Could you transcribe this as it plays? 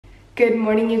Good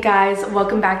morning, you guys.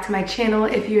 Welcome back to my channel.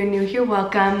 If you're new here,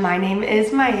 welcome. My name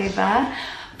is Maeva.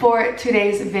 For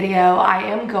today's video, I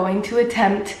am going to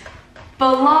attempt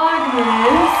VLOGMAS.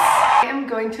 I am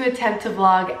going to attempt to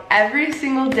vlog every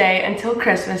single day until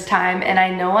Christmas time, and I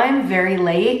know I'm very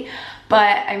late,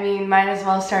 but I mean, might as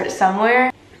well start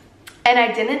somewhere. And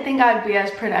I didn't think I'd be as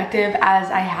productive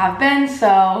as I have been,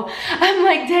 so I'm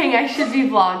like, dang, I should be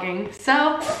vlogging.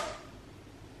 So,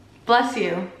 bless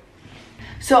you.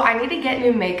 So I need to get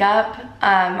new makeup.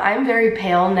 I'm very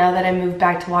pale now that I moved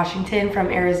back to Washington from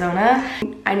Arizona.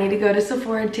 I need to go to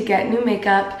Sephora to get new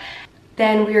makeup.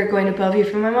 Then we are going to Bellevue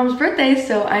for my mom's birthday,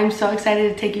 so I'm so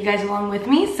excited to take you guys along with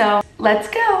me. So let's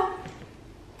go.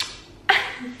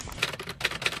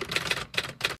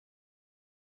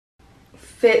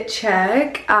 Fit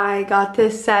check. I got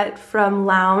this set from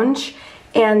Lounge,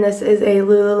 and this is a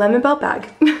Lululemon belt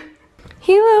bag.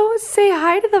 Hello, say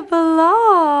hi to the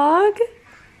vlog.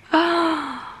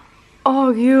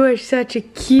 Oh, you are such a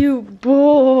cute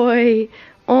boy,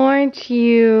 aren't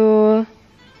you?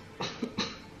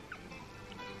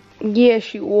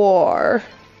 Yes, you are.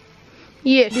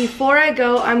 Yes. Before I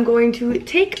go, I'm going to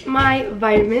take my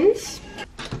vitamins.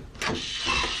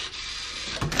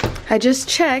 I just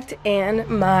checked and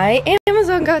my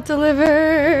Amazon got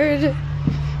delivered.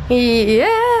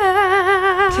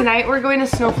 Yeah. Tonight we're going to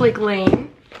Snowflake Lane.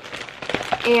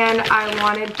 And I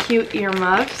wanted cute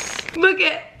earmuffs. Look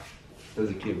at.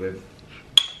 Those are cute,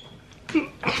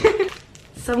 babe.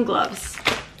 Some gloves.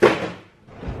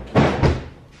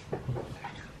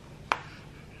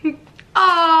 Oh,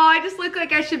 I just look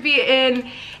like I should be in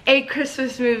a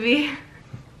Christmas movie.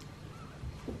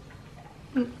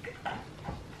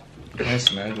 I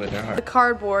smell with their heart. The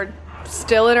cardboard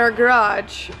still in our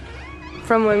garage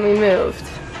from when we moved.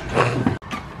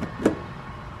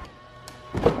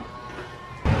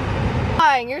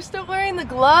 You're still wearing the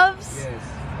gloves? Yes.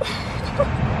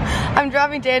 I'm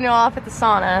dropping Daniel off at the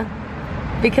sauna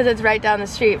because it's right down the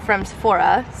street from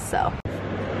Sephora, so.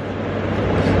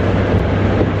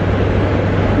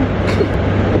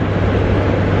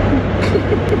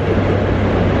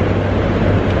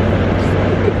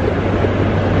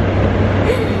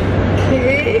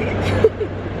 Okay.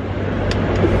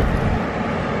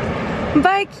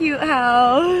 Bye, cute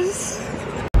house.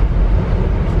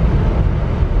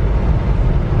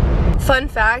 Fun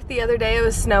fact, the other day it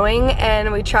was snowing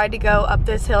and we tried to go up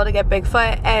this hill to get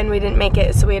Bigfoot and we didn't make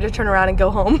it, so we had to turn around and go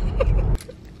home.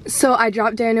 So I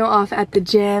dropped Daniel off at the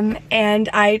gym and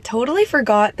I totally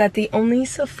forgot that the only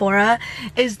Sephora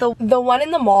is the one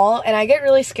in the mall, and I get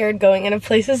really scared going into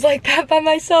places like that by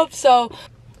myself. So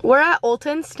we're at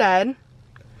Ulta instead,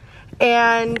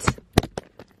 and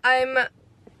I'm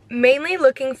mainly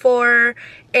looking for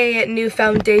a new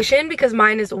foundation because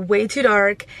mine is way too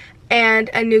dark, and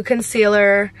a new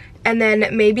concealer, and then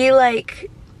maybe like,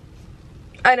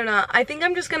 I don't know, I think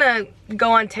I'm just gonna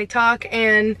go on TikTok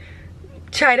and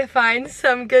try to find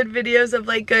some good videos of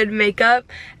like good makeup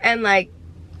and like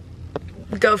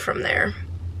go from there.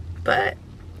 But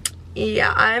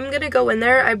yeah, I'm gonna go in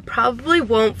there. I probably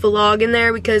won't vlog in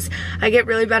there because I get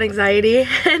really bad anxiety,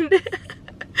 and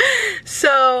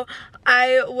so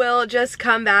I will just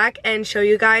come back and show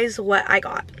you guys what I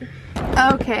got.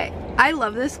 Okay, I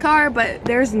love this car, but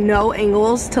there's no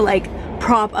angles to like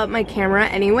prop up my camera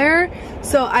anywhere,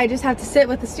 so I just have to sit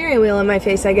with the steering wheel in my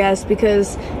face, I guess,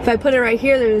 because if I put it right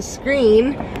here, there's a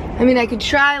screen. I mean, I could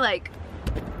try like,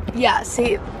 yeah,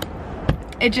 see,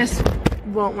 it just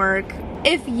won't work.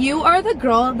 If you are the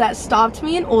girl that stopped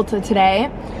me in Ulta today,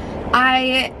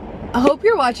 I hope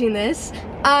you're watching this.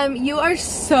 You are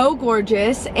so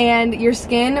gorgeous and your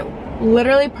skin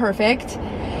literally perfect.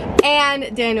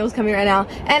 And Daniel's coming right now,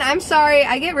 and I'm sorry,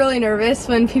 I get really nervous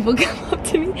when people come up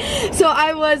to me, so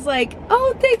I was like,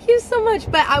 oh, thank you so much,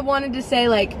 but I wanted to say,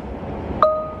 like,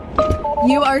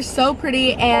 you are so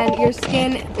pretty and your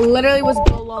skin literally was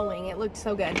glowing. It looked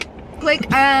so good. Like,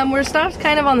 we're stopped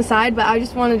kind of on the side, but I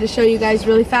just wanted to show you guys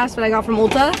really fast what I got from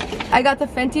Ulta. I got the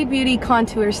Fenty Beauty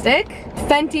contour stick,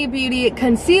 Fenty Beauty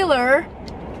concealer.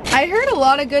 I heard a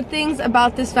lot of good things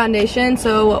about this foundation,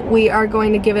 so we are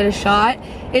going to give it a shot.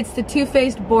 It's the Too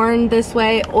Faced Born This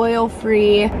Way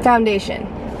oil-free foundation.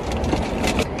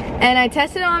 And I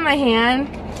tested it on my hand,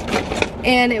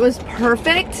 and it was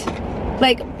perfect.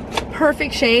 Like,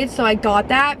 perfect shade, so I got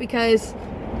that because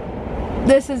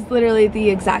this is literally the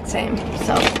exact same.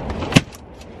 So,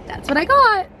 that's what I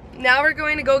got. Now we're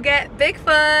going to go get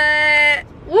Bigfoot.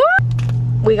 Woo!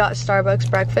 We got Starbucks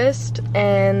breakfast,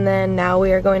 and then now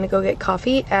we are going to go get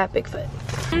coffee at Bigfoot.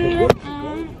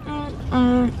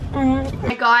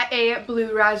 I got a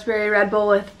blue raspberry Red Bull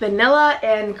with vanilla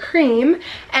and cream,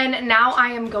 and now I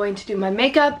am going to do my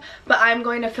makeup, but I'm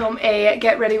going to film a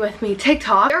get ready with me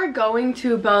TikTok. We are going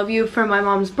to Bellevue for my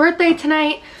mom's birthday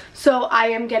tonight, so I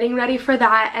am getting ready for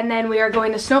that, and then we are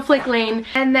going to Snowflake Lane,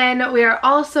 and then we are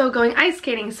also going ice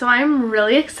skating, so I'm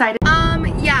really excited.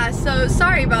 Yeah, so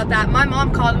sorry about that. My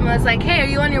mom called and was like, hey, are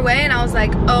you on your way? And I was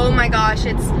like, oh my gosh,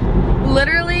 it's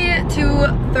literally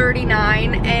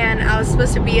 2:39 and I was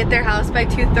supposed to be at their house by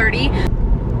 2:30.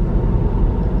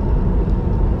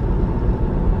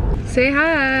 Say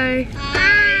hi.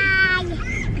 Hi.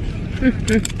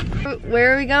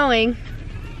 Where are we going?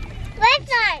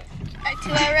 Restaurant.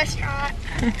 To a restaurant.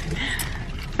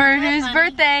 For whose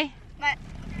birthday?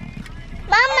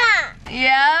 Mama.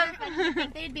 Yep. I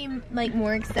think they'd be like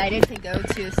more excited to go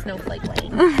to Snowflake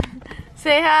Lane.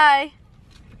 Say hi.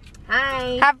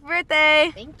 Hi. Happy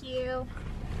birthday. Thank you.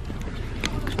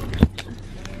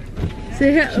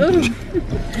 Say hi. Oh.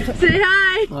 Say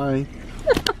hi. Hi.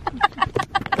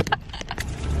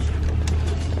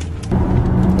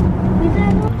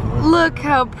 Look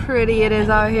how pretty it is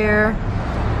out here.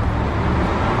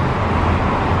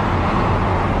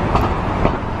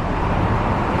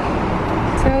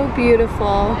 So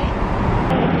beautiful.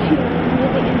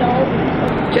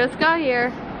 Just got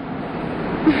here.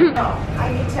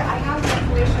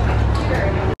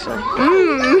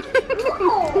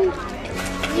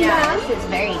 Yeah, this is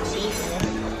very cheesy.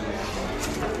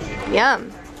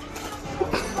 Yum.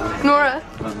 Nora.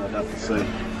 I don't know what to say.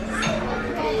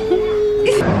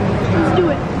 Let's do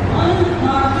it.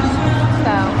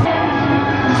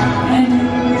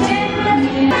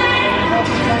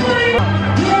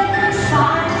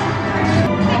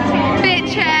 Fit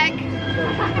check.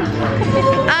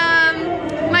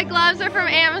 My gloves are from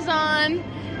Amazon,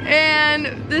 and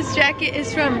this jacket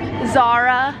is from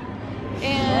Zara,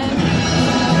 and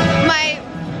my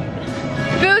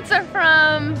boots are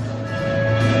from,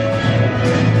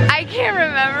 I can't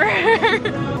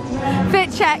remember.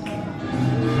 Fit check.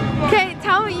 Okay,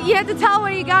 tell me, you have to tell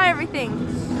where you got everything.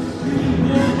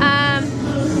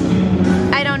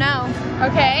 I don't know.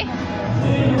 Okay.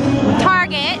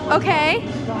 Target. Okay.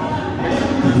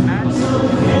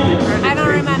 I don't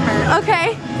remember.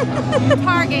 Okay.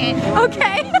 Target.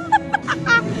 Okay.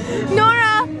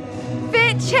 Nora,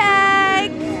 fit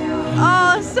check.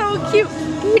 Oh, so cute.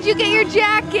 Where'd you get your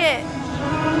jacket?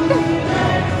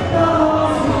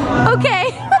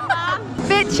 Okay.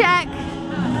 Fit check.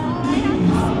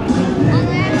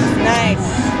 Nice.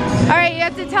 All right, you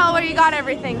have to tell where you got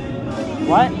everything.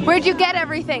 What? Where'd you get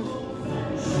everything?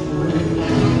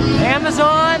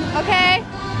 Amazon, Okay.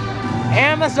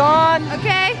 Amazon,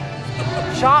 Okay.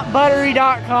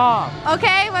 shopbuttery.com,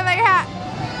 Okay, what about your hat?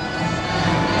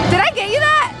 Did I get you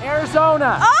that?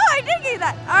 Arizona. Oh, I did get you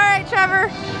that. All right, Trevor.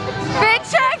 Fit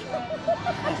check.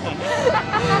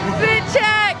 Fit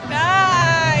check.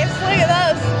 Nice. Look at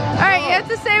those. All right, you have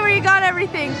to say where you got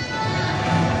everything.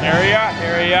 Area.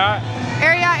 Area.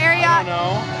 I don't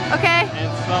know. Okay.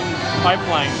 It's some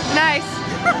pipeline. Nice.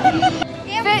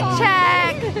 Fit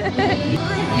check.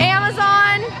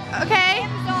 Amazon. Okay.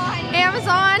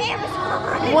 Amazon.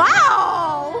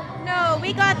 Wow. No,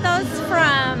 we got those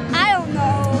from, I don't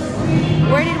know.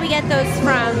 where did we get those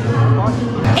from?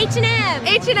 H&M.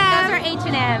 H&M. Those are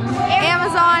H&M.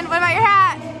 Amazon. What about your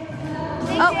hat?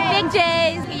 Oh, Big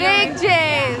J's. Big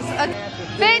J's. Okay.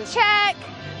 Fit check.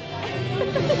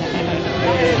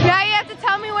 Now you have to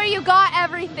tell me where you got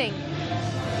everything.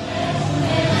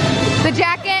 The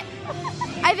jacket?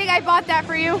 I think I bought that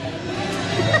for you.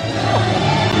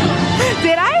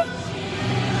 Did I?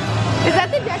 Is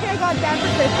that the jacket I got Dad for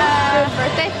his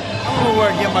birthday? I'm gonna wear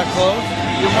get my clothes.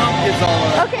 Your mom gets all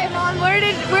of Okay, Mom, where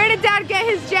did Dad get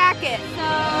his jacket? So,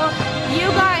 you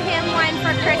got him one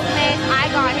for Christmas, I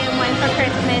got him one for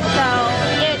Christmas, so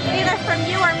it's either from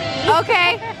you or me.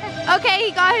 Okay. Okay,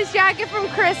 he got his jacket from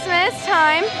Christmas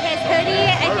time. His hoodie,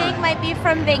 I think, might be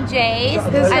from Big J's.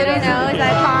 His I don't hoodie's- know, is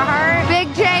that Carhartt? Big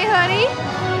J hoodie.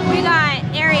 We got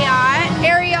Ariat.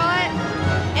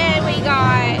 and we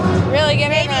got Really good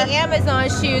maybe Amazon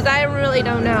shoes. I really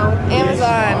don't know.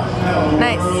 Amazon.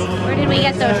 Nice. Where did we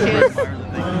get those shoes?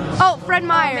 Oh, Fred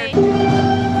Meyer.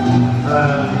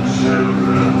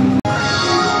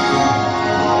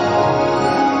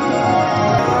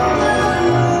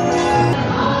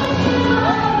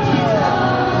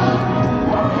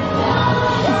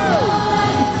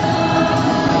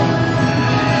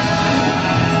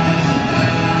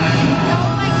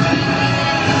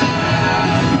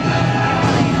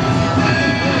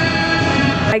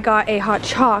 I got a hot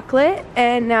chocolate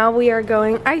and now we are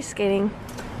going ice skating.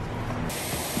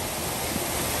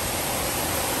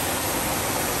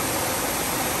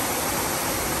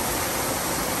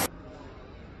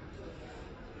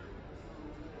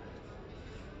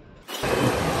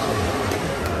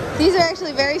 These are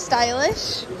actually very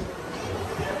stylish.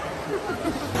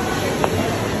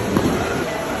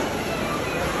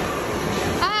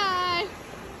 Hi!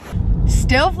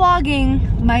 Still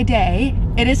vlogging my day.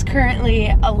 It is currently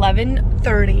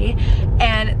 11:30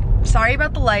 and sorry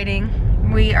about the lighting.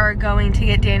 We are going to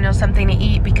get Daniel something to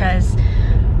eat because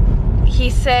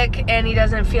he's sick and he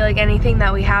doesn't feel like anything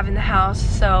that we have in the house,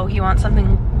 so he wants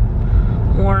something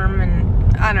warm,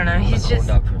 and I don't know, he's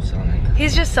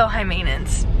just so high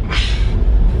maintenance.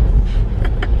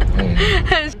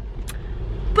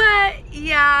 But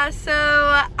yeah, so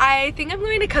I think I'm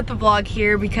going to cut the vlog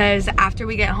here because after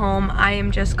we get home I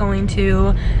am just going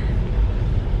to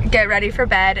get ready for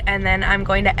bed and then I'm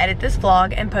going to edit this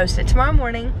vlog and post it tomorrow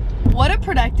morning. What a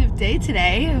productive day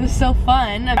today. It was so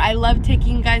fun. I love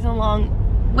taking you guys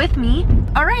along with me.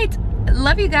 All right,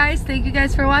 love you guys. Thank you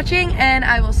guys for watching and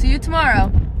I will see you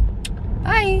tomorrow.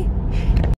 Bye.